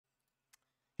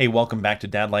Hey, welcome back to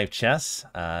Dad Life Chess.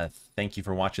 Thank you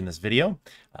for watching this video.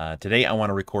 Today I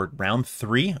want to record round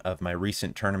 3 of my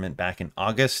recent tournament back in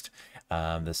August,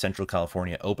 the Central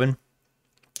California Open.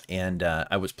 And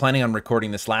I was planning on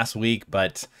recording this last week,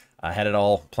 but I had it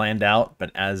all planned out. But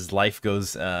as life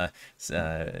goes,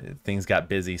 things got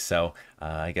busy. So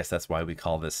I guess that's why we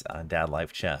call this Dad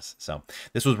Life Chess. So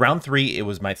this was round 3. It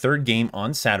was my 3rd game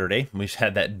on Saturday. We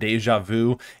had that deja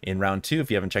vu in round 2. If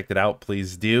you haven't checked it out,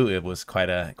 please do. It was quite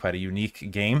a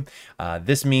unique game.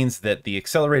 This means that the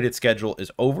accelerated schedule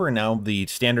is over, and now the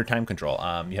standard time control.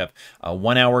 You have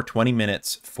 1 hour, 20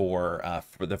 minutes for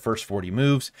the first 40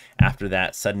 moves. After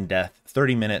that, sudden death,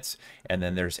 30 minutes, and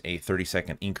then there's a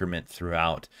 30-second increment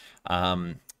throughout.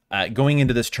 Going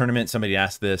into this tournament, somebody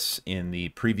asked this in the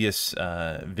previous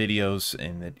videos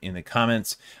in the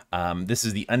comments. This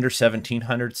is the under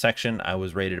 1700 section. I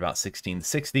was rated about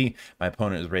 1660. My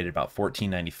opponent was rated about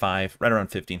 1495, right around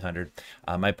 1500.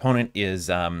 My opponent is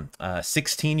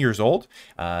 16 years old,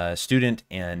 student,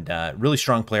 and really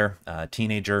strong player,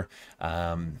 teenager.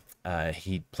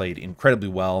 He played incredibly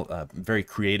well, very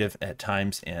creative at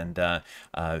times, and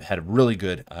had a really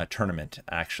good tournament,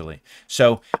 actually.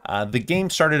 So the game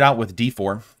started out with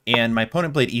d4, and my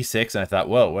opponent played e6, and I thought,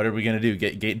 whoa, what are we going to do?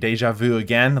 Get deja vu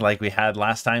again like we had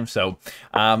last time? So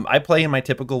I play in my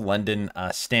typical London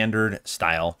standard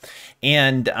style,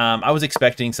 and I was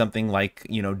expecting something like,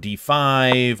 you know,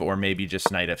 d5, or maybe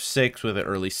just knight f6 with an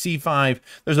early c5.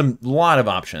 There's a lot of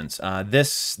options.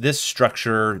 This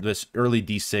structure, this early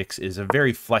d6, is a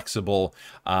very flexible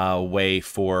way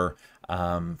for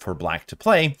black to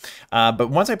play. But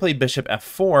once I played bishop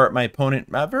f4, my opponent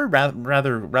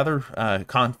rather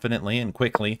confidently and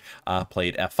quickly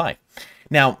played f5.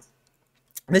 Now,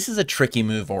 this is a tricky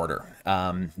move order.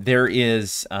 There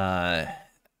is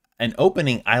an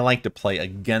opening I like to play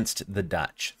against the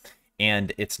Dutch,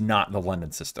 and it's not the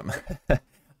London system.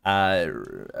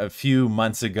 A few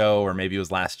months ago, or maybe it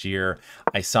was last year,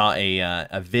 I saw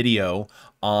a video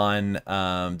on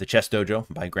the Chess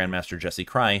Dojo by Grandmaster Jesse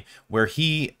Cry, where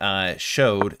he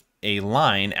showed a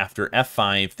line after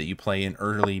f5 that you play an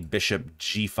early bishop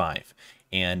g5.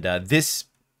 And this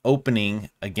opening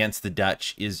against the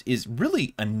Dutch is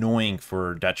really annoying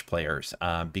for Dutch players,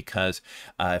 because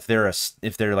if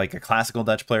they're like a classical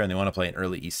Dutch player and they want to play an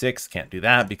early e6, can't do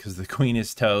that because the queen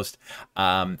is toast.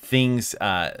 Things,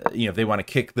 you know, if they want to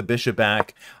kick the bishop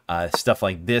back, stuff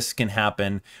like this can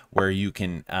happen, where you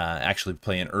can actually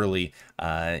play an early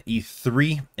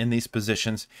e3 in these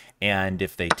positions, and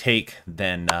if they take,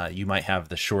 then you might have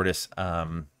the shortest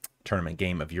tournament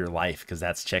game of your life, because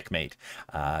that's checkmate.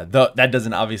 Though that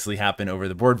doesn't obviously happen over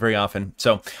the board very often.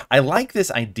 So I like this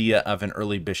idea of an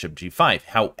early bishop g5.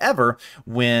 However,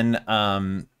 when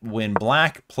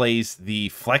black plays the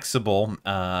flexible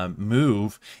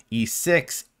move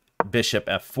e6, bishop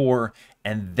f4,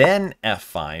 and then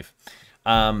f5,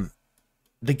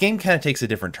 the game kind of takes a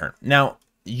different turn. Now,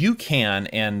 you can,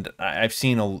 and I've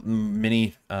seen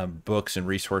many books and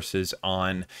resources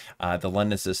on the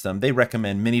London system. They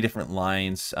recommend many different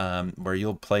lines where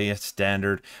you'll play a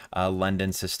standard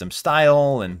London system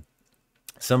style, and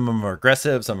some of them are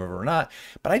aggressive, some of them are not.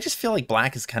 But I just feel like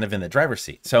black is kind of in the driver's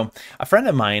seat. So a friend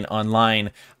of mine online,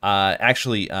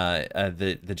 actually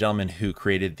the gentleman who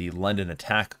created the London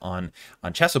attack on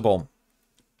Chessable,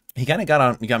 he kind of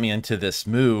got me into this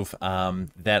move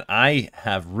that I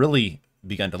have really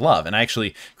begun to love, and I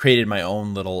actually created my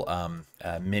own little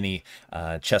mini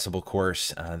chessable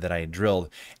course that I had drilled,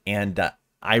 and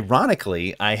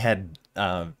ironically I had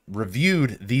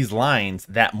reviewed these lines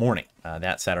that morning,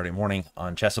 that Saturday morning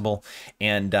on Chessable.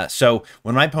 And so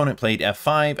when my opponent played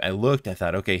f5, I looked, I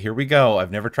thought, okay, here we go.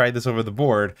 I've never tried this over the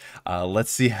board. Let's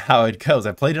see how it goes.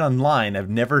 I played it online. I've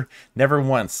never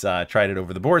once tried it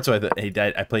over the board. So I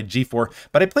played g4,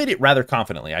 but I played it rather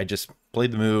confidently. I just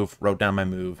played the move, wrote down my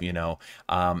move, you know,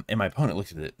 and my opponent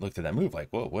looked at that move like,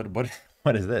 whoa,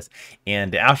 what is this?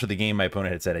 And after the game, my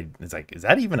opponent had said, it's like, is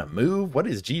that even a move? What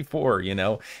is g4, you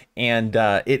know? And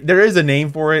there is a name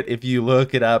for it. If you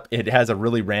look it up, it has a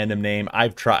really random name. I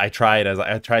tried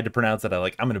to pronounce it.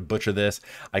 I'm going to butcher this.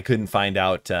 I couldn't find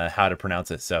out how to pronounce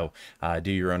it. So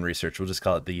do your own research. We'll just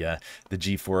call it the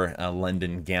g4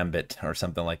 London Gambit or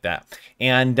something like that.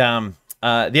 And the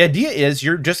idea is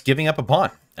you're just giving up a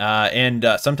pawn. And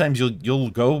sometimes you'll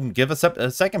go give us up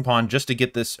a second pawn just to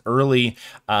get this early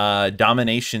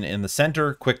domination in the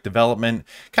center, quick development,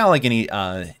 kind of like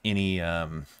any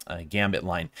gambit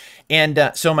line.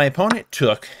 And so my opponent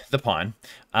took the pawn,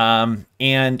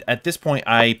 and at this point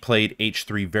I played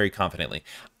h3 very confidently.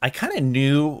 I kind of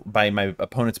knew by my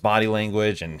opponent's body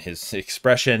language and his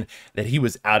expression that he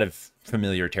was out of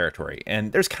familiar territory.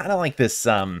 And there's kind of like this,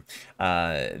 there's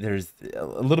a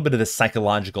little bit of this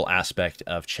psychological aspect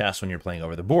of chess when you're playing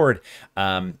over the board.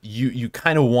 You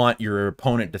kind of want your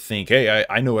opponent to think, hey,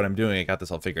 I know what I'm doing. I got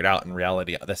this all figured out. In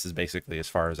reality, this is basically as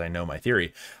far as I know my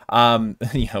theory. You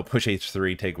know, push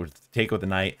h3, take with the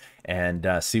knight, and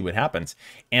see what happens.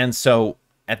 And so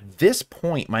at this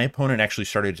point, my opponent actually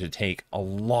started to take a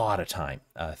lot of time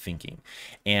thinking.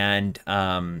 And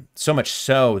so much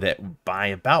so that by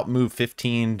about move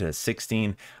 15 to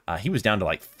 16, he was down to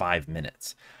like 5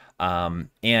 minutes.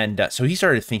 So he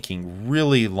started thinking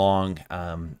really long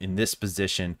in this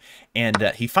position, and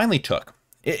he finally took.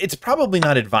 It's probably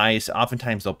not advised.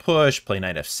 Oftentimes they'll push, play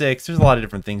knight f6. There's a lot of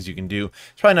different things you can do.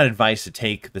 It's probably not advised to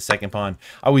take the second pawn.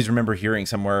 I always remember hearing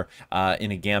somewhere in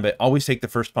a gambit, always take the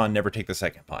first pawn, never take the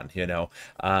second pawn, you know.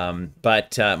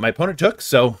 But my opponent took,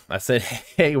 so I said,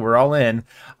 hey, we're all in.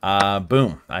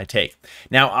 Boom, I take.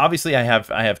 Now, obviously, I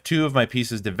have 2 of my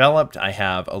pieces developed. I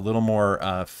have a little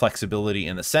more flexibility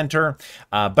in the center,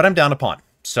 but I'm down a pawn.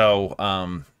 So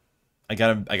I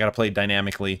gotta play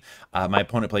dynamically. My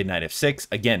opponent played knight f6.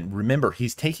 Again, remember,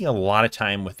 he's taking a lot of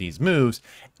time with these moves,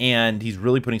 and he's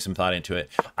really putting some thought into it.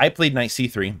 I played knight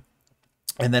c3,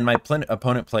 and then my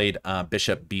opponent played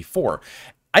bishop b4.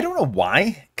 I don't know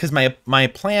why, because my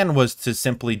plan was to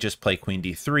simply just play queen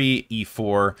d3,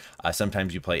 e4.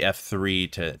 Sometimes you play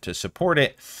f3 to support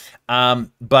it,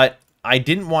 but I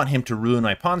didn't want him to ruin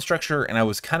my pawn structure, and I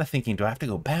was kind of thinking, do I have to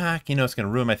go back? You know, it's going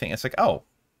to ruin my thing. It's like, oh,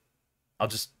 I'll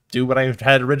just do what I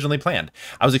had originally planned.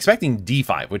 I was expecting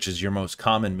d5, which is your most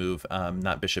common move,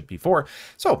 not bishop b4.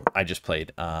 So I just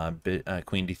played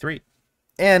queen d3.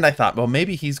 And I thought, well,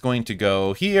 maybe he's going to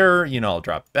go here. You know, I'll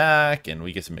drop back and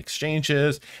we get some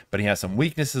exchanges. But he has some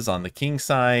weaknesses on the king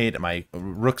side. My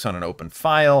rook's on an open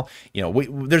file. You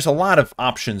know, there's a lot of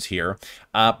options here.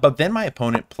 But then my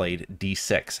opponent played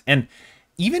d6. And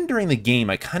even during the game,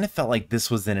 I kind of felt like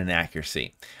this was an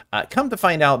inaccuracy. Come to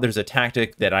find out, there's a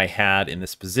tactic that I had in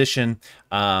this position.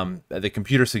 The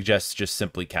computer suggests just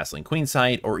simply castling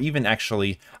queenside, or even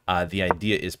actually the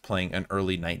idea is playing an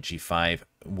early knight g5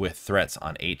 with threats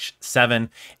on h7,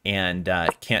 and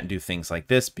can't do things like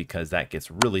this because that gets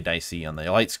really dicey on the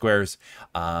light squares.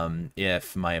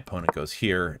 If my opponent goes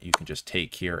here, you can just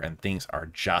take here, and things are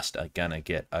just gonna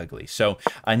get ugly. So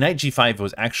knight g5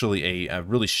 was actually a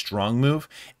really strong move,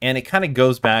 and it kind of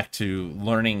goes back to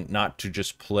learning not to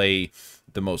just play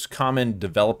the most common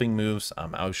developing moves.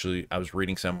 I was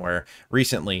reading somewhere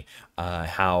recently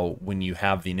how when you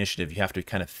have the initiative, you have to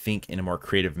kind of think in a more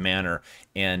creative manner,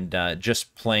 and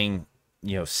just playing,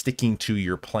 you know, sticking to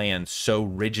your plan so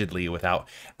rigidly without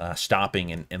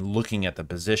stopping and looking at the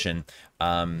position,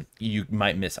 you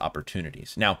might miss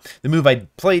opportunities. Now, the move I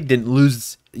played didn't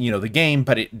lose, you know, the game,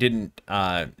 but it didn't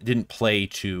play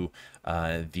to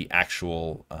the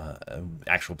actual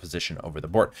position over the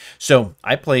board. So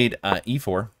I played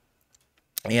e4,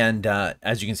 and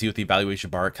as you can see with the evaluation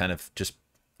bar, it kind of just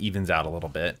evens out a little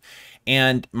bit.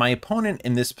 And my opponent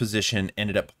in this position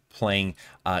ended up playing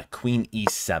queen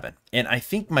e7, and I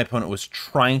think my opponent was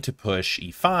trying to push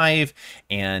e5,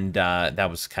 and that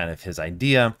was kind of his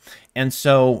idea. And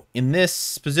so in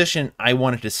this position, I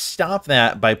wanted to stop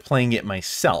that by playing it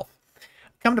myself.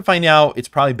 Come to find out, it's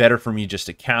probably better for me just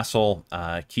to castle,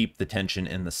 keep the tension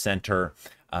in the center.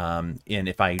 And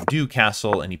if I do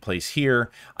castle and he plays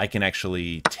here, I can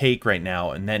actually take right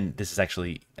now, and then this is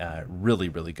actually really,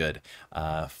 really good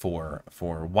for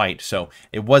white. So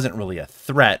it wasn't really a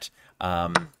threat,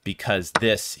 because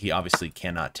this he obviously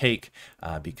cannot take,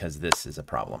 because this is a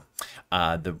problem.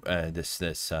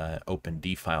 This open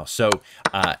d file. So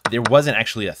there wasn't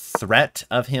actually a threat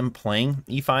of him playing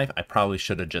e5. I probably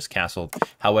should have just castled.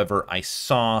 However, I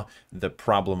saw the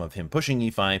problem of him pushing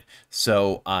e5,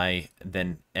 so I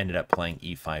then ended up playing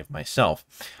e5 myself.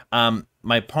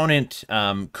 My opponent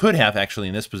could have actually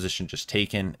in this position just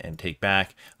taken and take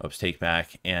back. Oops, take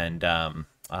back, and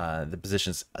the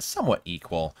position's somewhat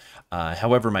equal.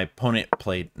 However, my opponent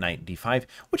played knight d5,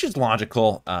 which is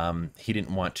logical. He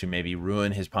didn't want to maybe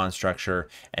ruin his pawn structure,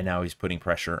 and now he's putting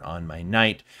pressure on my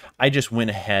knight. I just went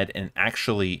ahead and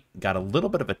actually got a little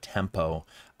bit of a tempo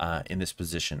in this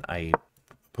position. I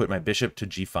put my bishop to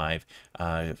g5,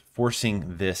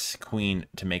 forcing this queen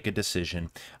to make a decision,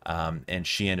 and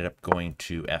she ended up going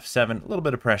to f7, a little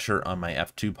bit of pressure on my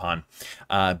f2 pawn.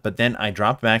 But then I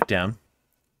dropped back down,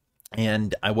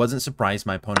 And I wasn't surprised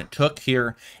my opponent took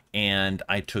here, and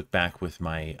I took back with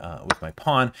my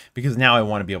pawn, because now I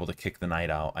want to be able to kick the knight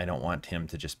out. I don't want him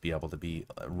to just be able to be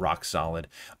rock solid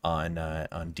on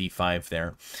d5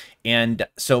 there. And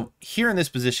so here in this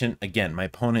position, again, my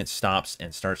opponent stops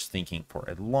and starts thinking for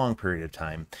a long period of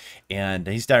time, and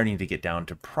he's starting to get down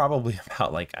to probably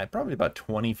about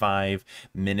 25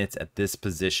 minutes at this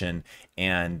position,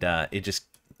 and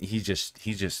he's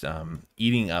just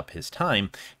eating up his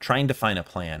time trying to find a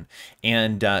plan.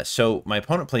 And so my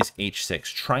opponent plays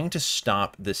h6, trying to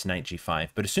stop this knight g5.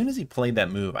 But as soon as he played that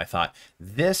move, I thought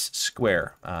this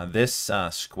square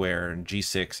square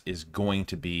g6 is going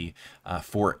to be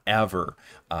forever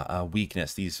a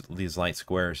weakness, these light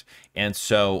squares. And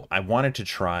so I wanted to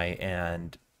try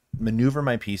and maneuver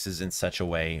my pieces in such a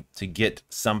way to get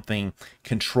something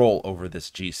control over this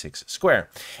g6 square.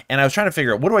 And I was trying to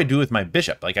figure out, what do I do with my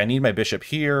bishop? Like, I need my bishop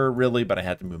here really, but I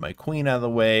had to move my queen out of the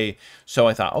way. So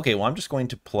I thought, okay, well, I'm just going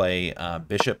to play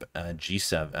bishop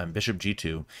g7, bishop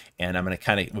g2, and I'm going to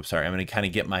kind of, I'm going to kind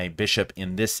of get my bishop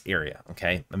in this area.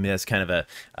 Okay, I mean, that's kind of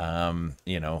a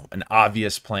you know, an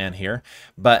obvious plan here,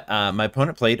 but my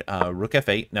opponent played rook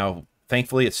f8. Now,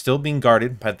 thankfully, it's still being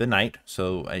guarded by the knight,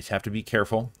 so I have to be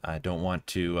careful. I don't want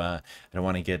to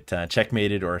get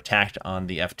checkmated or attacked on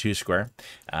the f2 square.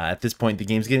 At this point, the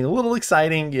game's getting a little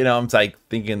exciting. You know, I'm like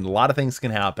thinking a lot of things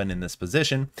can happen in this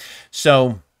position.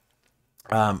 So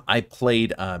I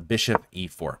played bishop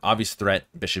e4. Obvious threat,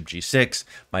 bishop g6.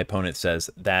 My opponent says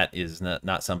that is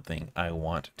not something I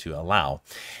want to allow.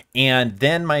 And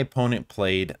then my opponent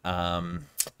played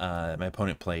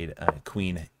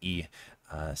queen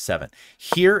e7.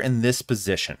 Here in this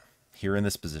position,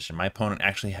 my opponent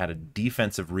actually had a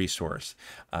defensive resource,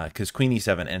 because queen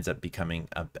e7 ends up becoming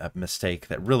a mistake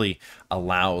that really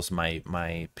allows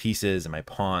my pieces and my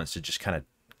pawns to just kind of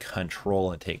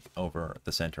control and take over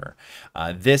the center.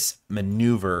 This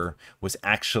maneuver was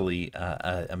actually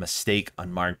a mistake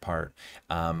on my part.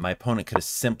 My opponent could have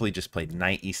simply just played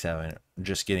knight e7,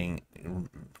 just getting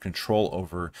control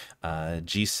over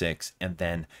g6, and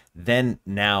then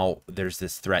now there's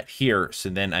this threat here. So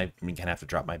then I'm gonna have to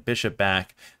drop my bishop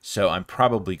back. So I'm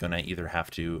probably gonna either have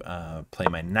to play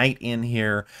my knight in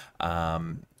here.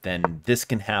 Then this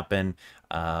can happen.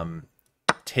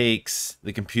 Takes,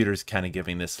 the computer's kind of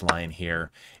giving this line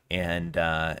here, and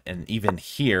even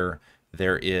here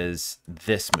there is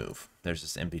this move. There's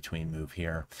this in-between move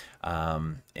here,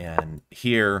 and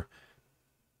here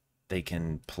they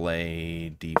can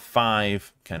play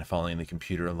d5, kind of following the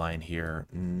computer line here.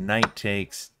 Knight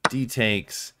takes, d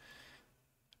takes,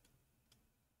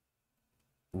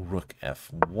 rook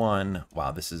f1.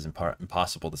 Wow, this is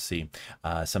impossible to see.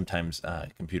 Sometimes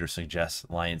computer suggests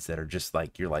lines that are just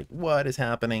like, you're like, what is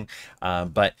happening?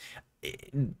 But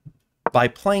by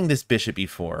playing this bishop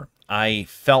e4, I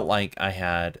felt like I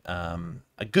had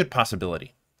a good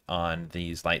possibility on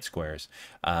these light squares.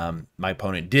 My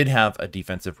opponent did have a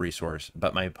defensive resource,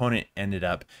 but my opponent ended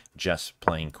up just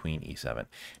playing queen e7.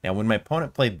 Now, when my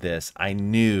opponent played this, I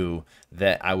knew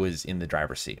that I was in the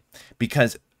driver's seat,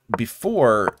 because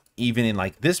before, even in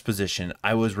like this position,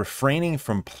 I was refraining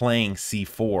from playing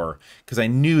c4 because I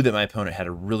knew that my opponent had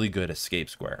a really good escape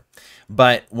square.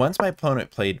 But once my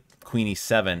opponent played queen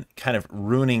e7, kind of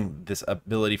ruining this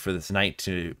ability for this knight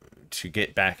to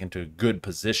get back into a good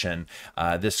position,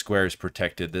 this square is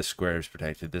protected, this square is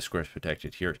protected, this square is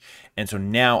protected here. And so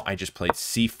now I just played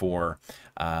c4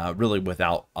 really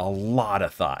without a lot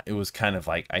of thought. It was kind of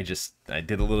like I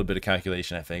did a little bit of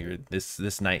calculation. I figured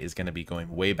this knight is going to be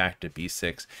going way back to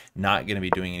b6, not going to be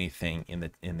doing anything in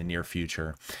the near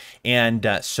future. And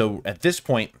so at this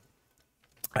point,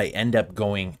 I end up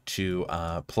going to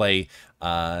play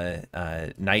knight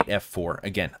f4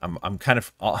 again. I'm kind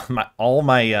of all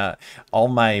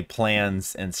my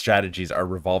plans and strategies are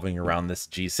revolving around this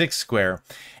g6 square,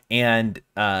 and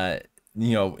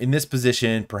you know, in this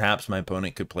position, perhaps my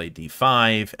opponent could play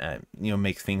d5, and you know,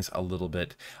 make things a little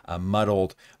bit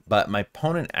muddled. But my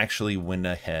opponent actually went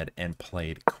ahead and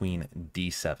played queen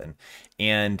d7,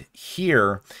 and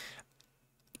here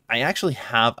I actually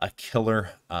have a killer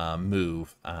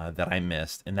move that I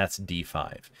missed, and that's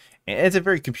d5. And it's a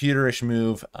very computerish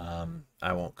move.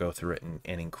 I won't go through it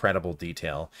in incredible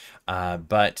detail,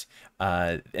 but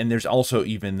and there's also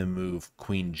even the move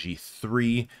queen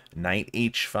g3, knight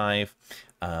h5.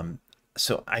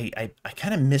 So I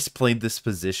kind of misplayed this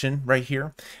position right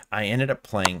here. I ended up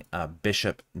playing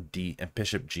bishop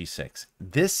g6.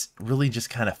 This really just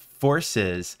kind of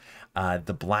forces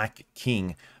the black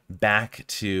king back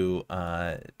to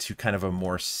kind of a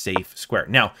more safe square.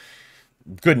 Now,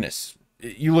 goodness,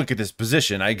 you look at this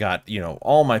position, I got,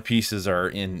 all my pieces are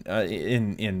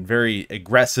in very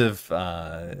aggressive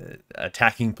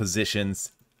attacking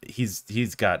positions. He's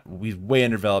way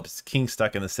underdeveloped. His king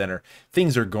stuck in the center.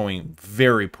 Things are going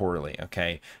very poorly.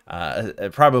 Okay,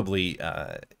 probably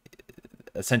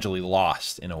essentially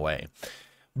lost in a way.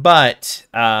 But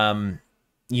I'm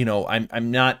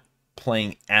not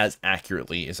playing as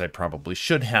accurately as I probably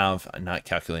should have. I'm not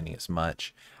calculating as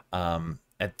much.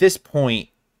 At this point,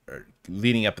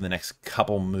 leading up in the next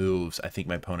couple moves, I think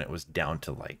my opponent was down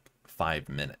to like 5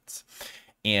 minutes.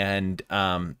 And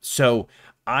so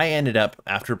I ended up,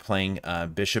 after playing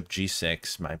bishop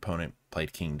g6, my opponent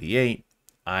played king d8.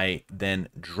 I then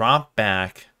dropped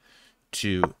back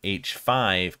to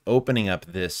h5, opening up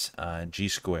this g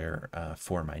square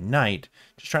for my knight,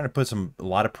 just trying to put a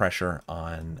lot of pressure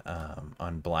on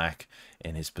black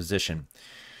in his position.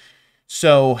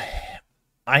 So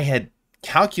I had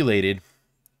calculated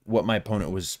what my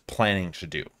opponent was planning to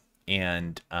do,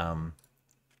 and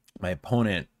my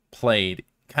opponent played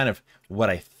kind of what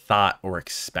I thought or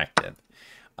expected.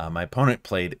 My opponent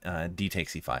played d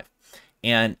takes e5,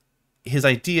 and his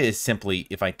idea is simply,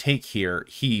 if I take here,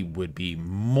 he would be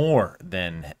more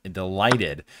than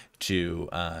delighted to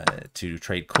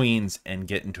trade queens and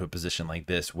get into a position like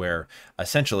this, where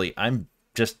essentially I'm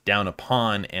just down a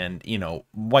pawn, and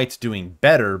white's doing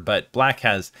better, but black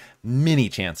has many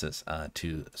chances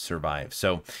to survive.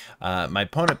 So my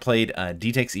opponent played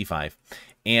d takes e5,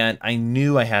 and I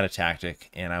knew I had a tactic,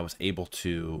 and I was able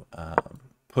to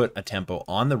put a tempo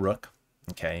on the rook.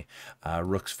 Okay,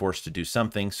 rook's forced to do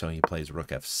something, so he plays rook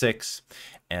f6,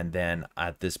 and then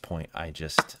at this point I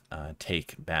just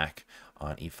take back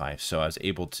on e5. So I was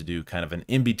able to do kind of an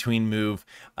in-between move,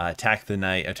 attack the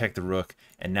knight, attack the rook,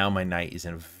 and now my knight is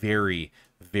in a very,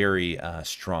 very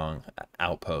strong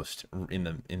outpost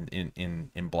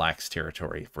in black's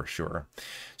territory for sure.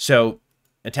 So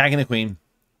attacking the queen,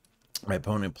 my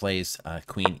opponent plays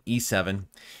queen e7,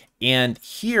 and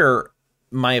here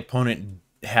my opponent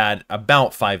had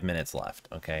about 5 minutes left.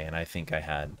 Okay, and I think I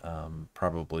had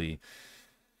probably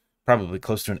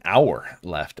close to an hour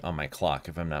left on my clock,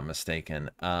 if I'm not mistaken.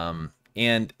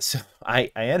 And so I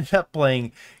ended up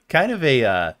playing kind of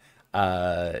a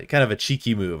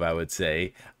cheeky move, I would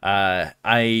say.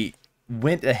 I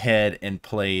went ahead and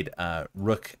played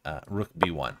rook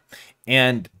b1,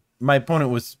 and my opponent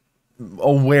was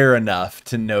aware enough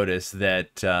to notice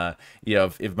that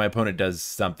if my opponent does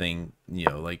something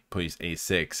like plays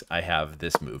a6, I have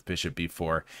this move, bishop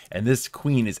b4, and this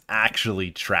queen is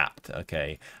actually trapped.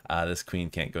 Okay, this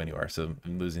queen can't go anywhere, so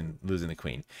I'm losing the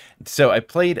queen. So I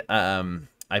played rook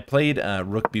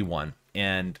b1,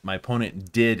 and my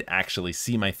opponent did actually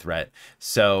see my threat,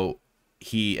 so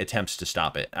he attempts to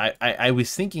stop it. I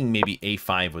was thinking maybe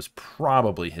a5 was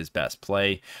probably his best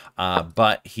play,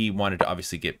 but he wanted to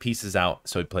obviously get pieces out,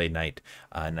 so he played knight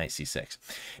c6.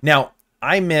 Now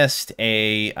I missed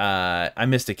a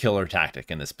killer tactic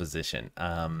in this position.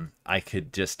 I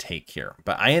could just take here,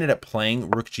 but I ended up playing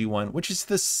rook g1, which is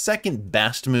the second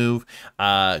best move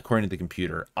according to the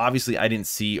computer. Obviously, I didn't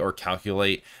see or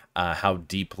calculate how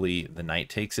deeply the knight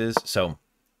takes is, so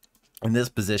in this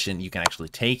position, you can actually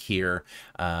take here,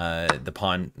 the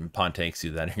pawn takes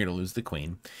you, then you're going to lose the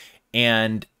queen.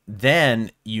 And then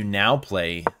you now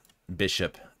play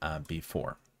bishop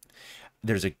b4.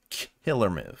 There's a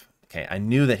killer move. Okay, I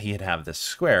knew that he'd have this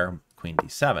square, queen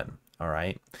d7, all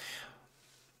right?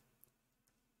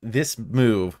 This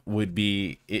move would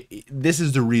be, this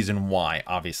is the reason why,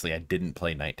 obviously, I didn't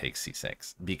play knight takes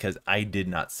c6, because I did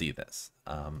not see this.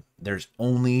 There's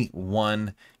only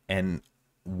one and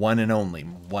only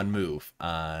one move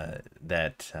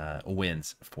that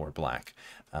wins for black.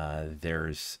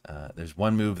 There's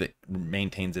one move that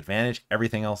maintains advantage.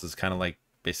 Everything else is kind of like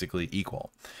basically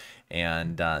equal,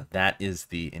 and that is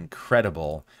the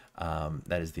incredible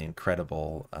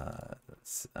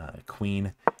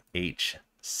queen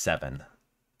h7.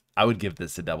 I would give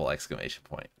this a double exclamation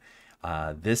point.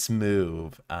 This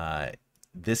move,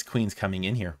 this queen's coming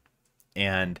in here,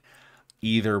 and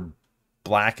either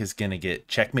black is going to get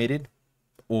checkmated,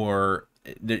 or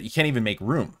you can't even make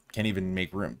room.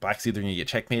 Black's either going to get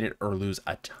checkmated or lose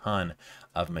a ton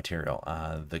of material.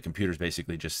 The computer's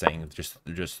basically just saying,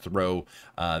 just throw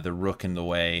the rook in the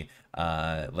way,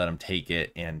 let him take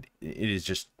it, and it is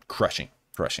just crushing.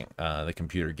 The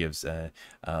computer gives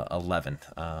 11.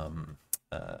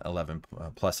 11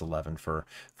 plus 11 for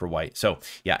white. So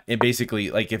yeah, it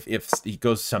basically, like, if he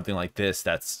goes something like this,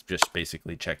 that's just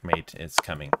basically checkmate. It's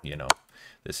coming, you know.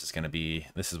 This is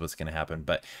what's going to happen.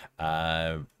 But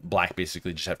black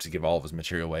basically just have to give all of his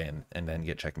material away and then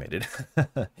get checkmated.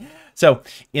 So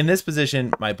in this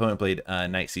position, my opponent played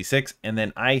knight c6, and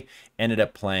then I ended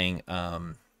up playing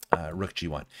rook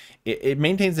g1. It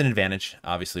maintains an advantage.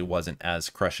 Obviously wasn't as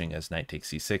crushing as knight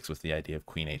takes c6 with the idea of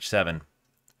queen h7.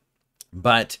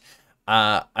 But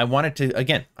I wanted to,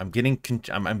 again, I'm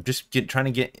just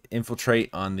trying to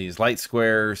infiltrate on these light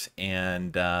squares,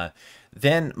 and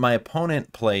then my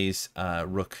opponent plays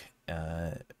rook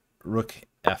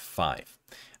f5,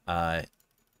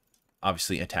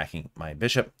 obviously attacking my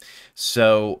bishop.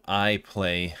 So I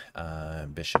play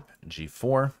bishop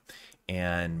g4,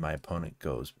 and my opponent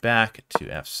goes back to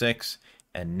f6,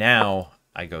 and now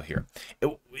I go here.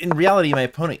 In reality, my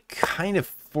opponent kind of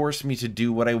forced me to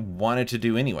do what I wanted to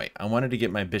do anyway. I wanted to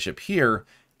get my bishop here,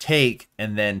 take,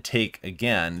 and then take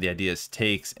again. The idea is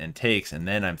takes, and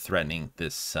then I'm threatening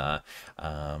this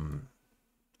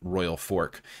royal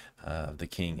fork of the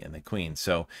king and the queen.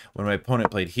 So when my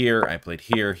opponent played here, I played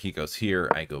here, he goes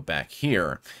here, I go back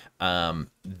here.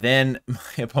 Then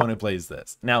my opponent plays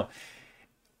this. Now,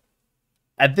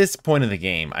 at this point of the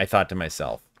game, I thought to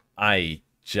myself, I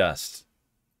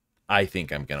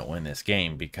think I'm going to win this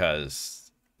game, because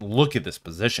look at this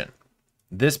position.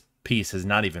 This piece has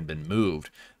not even been moved.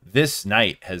 This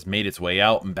knight has made its way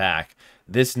out and back.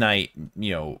 This knight,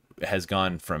 you know, has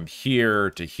gone from here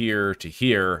to here to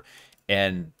here.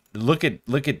 And look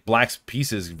at black's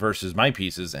pieces versus my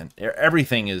pieces, and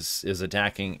everything is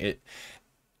attacking it.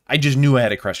 I just knew I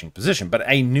had a crushing position, but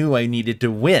I knew I needed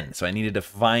to win. So I needed to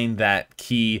find that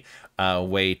key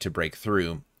way to break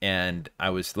through. And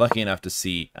I was lucky enough to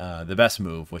see the best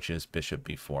move, which is bishop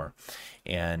b4.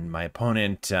 And my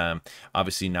opponent,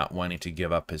 obviously not wanting to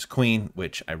give up his queen,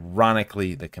 which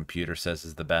ironically the computer says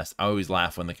is the best. I always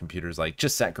laugh when the computer's like,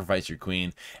 just sacrifice your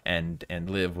queen and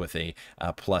live with a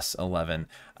plus 11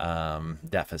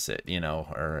 deficit, you know,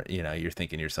 or, you know, you're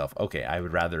thinking to yourself, okay, I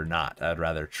would rather not. I'd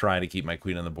rather try to keep my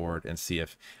queen on the board and see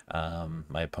if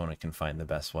my opponent can find the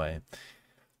best way.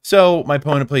 So my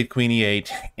opponent played queen e8,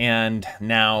 and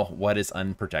now what is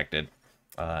unprotected?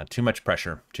 Too much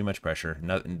pressure, too much pressure.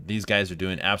 These guys are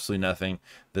doing absolutely nothing.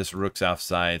 This rook's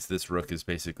offsides. This rook is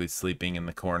basically sleeping in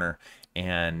the corner,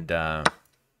 and there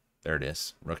it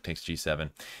is. Rook takes g7.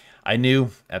 I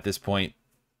knew at this point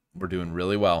we're doing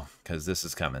really well, because this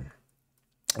is coming.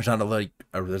 There's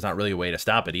not really a way to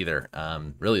stop it either.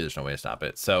 Really, there's no way to stop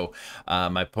it. So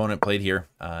my opponent played here,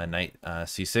 knight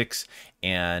c6,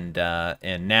 and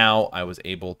now I was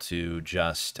able to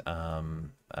just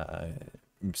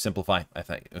simplify. I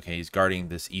thought, okay, he's guarding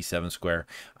this e7 square.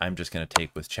 I'm just going to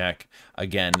take with check.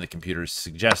 Again, the computer is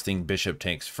suggesting bishop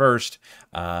takes first,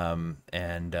 but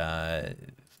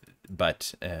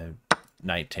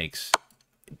knight takes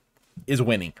is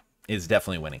winning. Is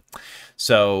definitely winning.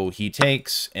 So he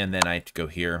takes, and then I go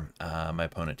here. My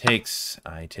opponent takes.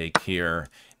 I take here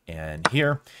and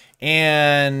here.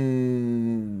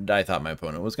 And I thought my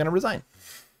opponent was going to resign.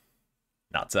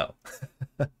 Not so.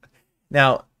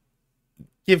 Now,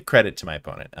 give credit to my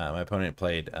opponent. My opponent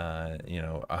played, you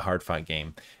know, a hard-fought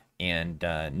game, and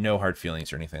no hard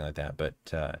feelings or anything like that. But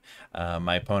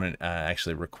my opponent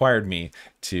actually required me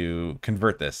to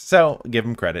convert this. So give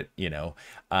him credit, you know.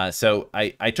 So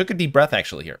I took a deep breath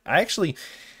actually here.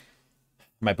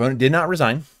 My opponent did not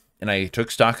resign, and I took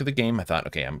stock of the game. I thought,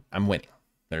 okay, I'm winning.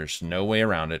 There's no way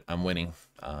around it. I'm winning.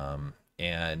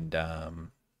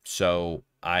 So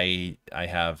I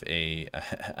have a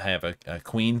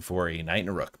queen for a knight and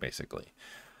a rook, basically.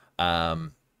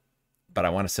 But I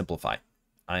want to simplify.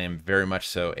 I am very much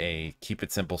so a keep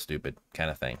it simple, stupid kind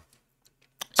of thing.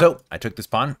 So I took this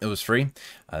pawn. It was free.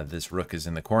 This rook is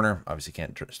in the corner. Obviously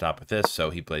can't stop with this, so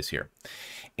he plays here.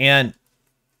 And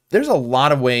there's a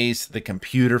lot of ways the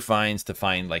computer finds to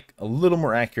find like a little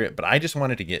more accurate, but I just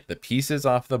wanted to get the pieces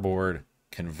off the board,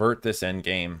 convert this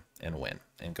endgame, and win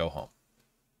and go home,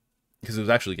 because it was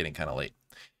actually getting kind of late.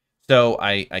 So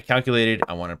I calculated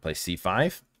I wanted to play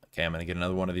c5. Okay, I'm going to get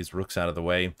another one of these rooks out of the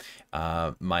way.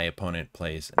 My opponent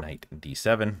plays knight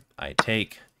d7. I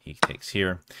take. He takes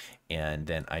here. And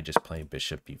then I just play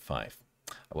bishop b5. I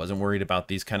wasn't worried about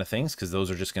these kind of things, because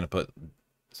those are just going to put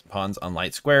pawns on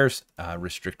light squares,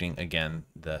 restricting, again,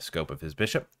 the scope of his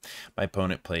bishop. My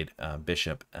opponent played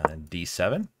bishop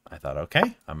d7. I thought,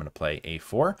 okay, I'm going to play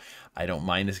a4. I don't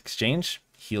mind this exchange.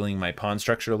 healing my pawn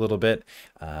structure a little bit,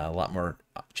 a lot more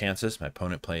chances. My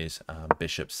opponent plays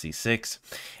bishop c6,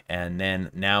 and then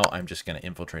now I'm just going to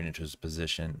infiltrate into his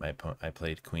position. I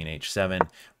played queen h7,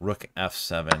 rook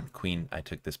f7, queen. I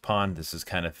took this pawn. This is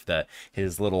kind of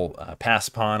his little pass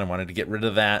pawn. I wanted to get rid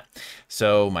of that,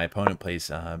 so my opponent plays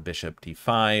bishop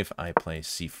d5. I play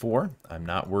c4. I'm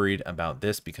not worried about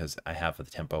this because I have the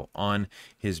tempo on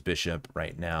his bishop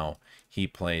right now. He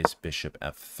plays bishop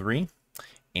f3.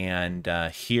 And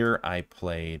here I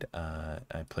played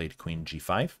queen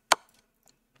g5.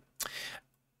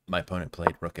 My opponent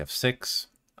played rook f6.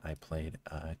 I played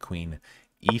queen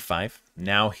e5.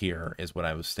 Now here is what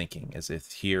I was thinking: is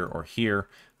if here or here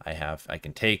I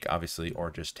can take, obviously, or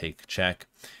just take check.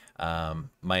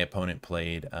 My opponent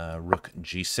played rook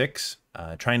g6,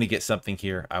 trying to get something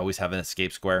here. I always have an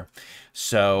escape square,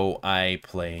 so I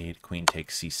played queen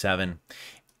takes c7.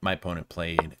 My opponent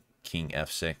played king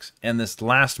f6, and this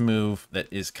last move that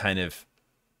is kind of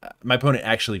my opponent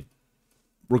actually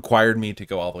required me to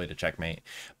go all the way to checkmate,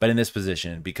 but in this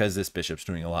position, because this bishop's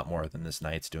doing a lot more than this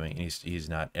knight's doing, he's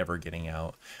not ever getting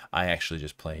out, I actually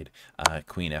just played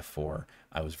queen f4.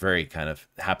 I was very kind of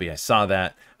happy I saw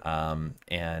that,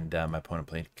 and my opponent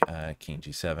played king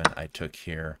g7. I took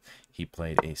here. He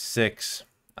played a6.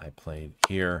 I played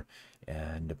here,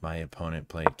 and my opponent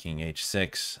played king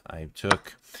h6. I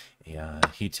took.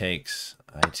 He takes,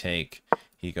 I take,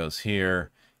 he goes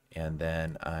here, and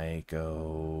then I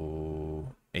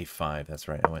go a5. That's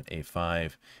right, I went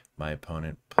a5. My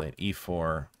opponent played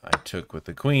e4. I took with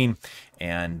the queen,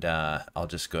 and I'll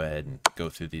just go ahead and go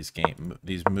through these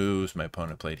moves. My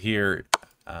opponent played here.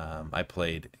 I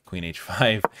played queen h5.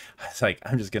 I was like,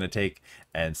 I'm just gonna take,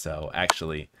 and so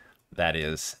actually, that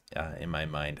is in my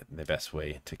mind the best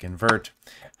way to convert.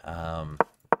 Got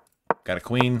a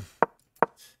queen.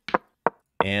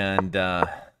 And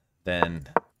then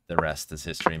the rest is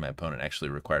history. My opponent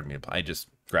actually required me to play. I just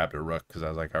grabbed a rook because I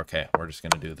was like, okay, we're just going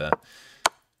to do the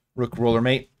rook roller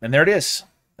mate. And there it is.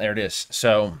 There it is.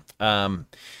 So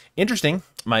interesting.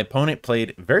 My opponent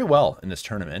played very well in this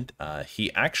tournament.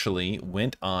 He actually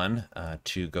went on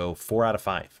to go 4 out of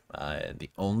 5.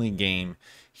 The only game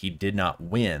he did not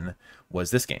win was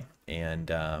this game.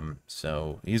 And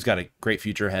so he's got a great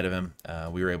future ahead of him.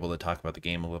 We were able to talk about the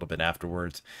game a little bit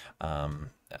afterwards.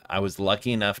 I was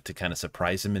lucky enough to kind of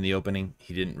surprise him in the opening.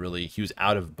 He was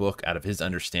out of his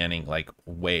understanding, like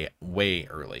way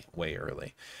early,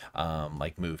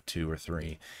 like move 2 or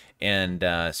 3. And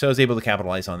so I was able to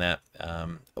capitalize on that.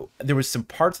 There was some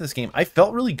parts of this game I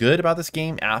felt really good about this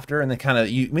game after, and then kind of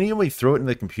when you throw it in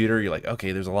the computer, you're like,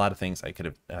 okay, there's a lot of things I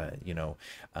could have,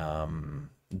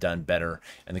 done better,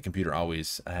 and the computer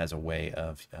always has a way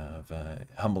of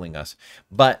humbling us.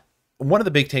 But one of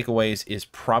the big takeaways is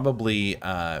probably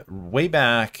way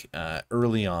back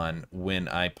early on when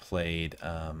I played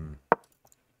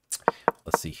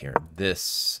let's see here,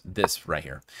 this right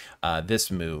here, this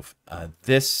move,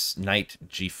 this knight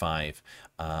g5,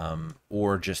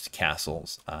 or just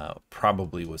castles,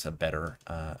 probably was a better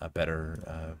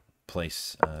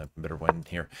place, better one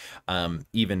here.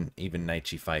 Even knight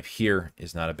g5 here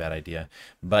is not a bad idea.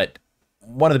 But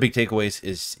one of the big takeaways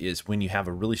is when you have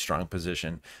a really strong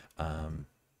position,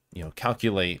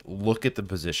 calculate, look at the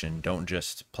position. Don't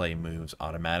just play moves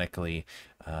automatically,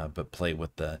 but play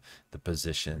what the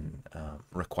position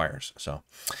requires. So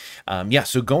yeah,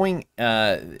 so going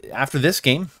after this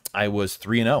game, I was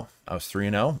 3-0. I was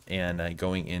 3-0, and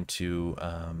going into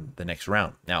the next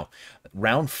round. Now,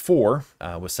 round 4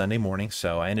 was Sunday morning,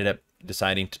 so I ended up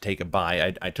deciding to take a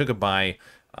bye. I took a bye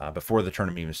before the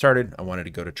tournament even started. I wanted to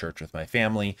go to church with my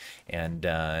family, and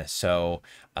so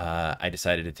I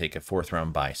decided to take a 4th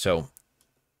round bye. So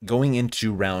going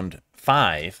into round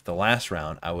 5, the last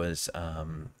round, I was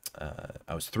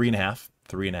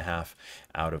 3.5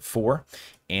 out of 4.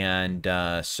 And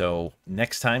so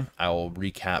next time I will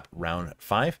recap round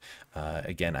 5.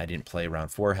 Again, I didn't play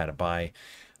round 4, had a bye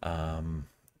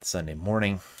Sunday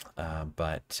morning,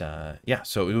 but yeah,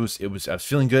 so I was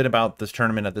feeling good about this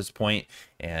tournament at this point,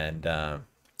 and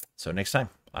so next time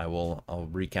I'll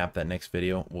recap that next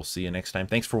video. We'll see you next time.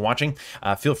 Thanks for watching.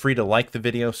 Feel free to like the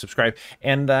video, subscribe,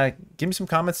 and give me some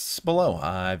comments below.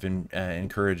 I've been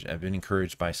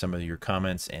encouraged by some of your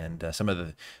comments, and some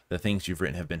of the things you've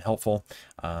written have been helpful.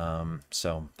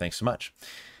 So thanks so much.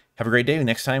 Have a great day.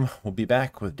 Next time we'll be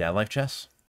back with Dad Life Chess.